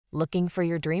Looking for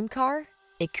your dream car?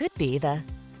 It could be the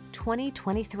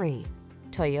 2023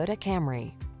 Toyota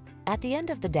Camry. At the end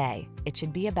of the day, it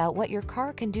should be about what your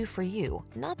car can do for you,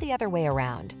 not the other way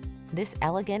around. This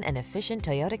elegant and efficient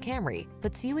Toyota Camry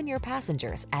puts you and your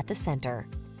passengers at the center.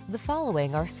 The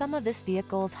following are some of this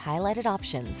vehicle's highlighted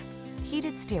options: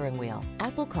 heated steering wheel,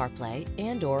 Apple CarPlay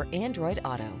and/or Android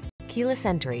Auto, keyless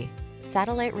entry,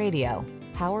 satellite radio,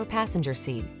 power passenger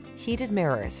seat, heated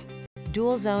mirrors,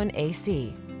 dual zone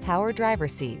AC, power driver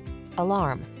seat,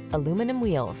 alarm, aluminum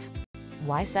wheels.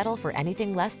 Why settle for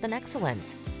anything less than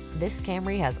excellence? This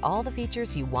Camry has all the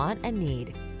features you want and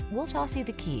need. We'll toss you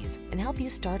the keys and help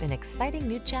you start an exciting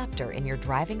new chapter in your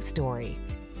driving story.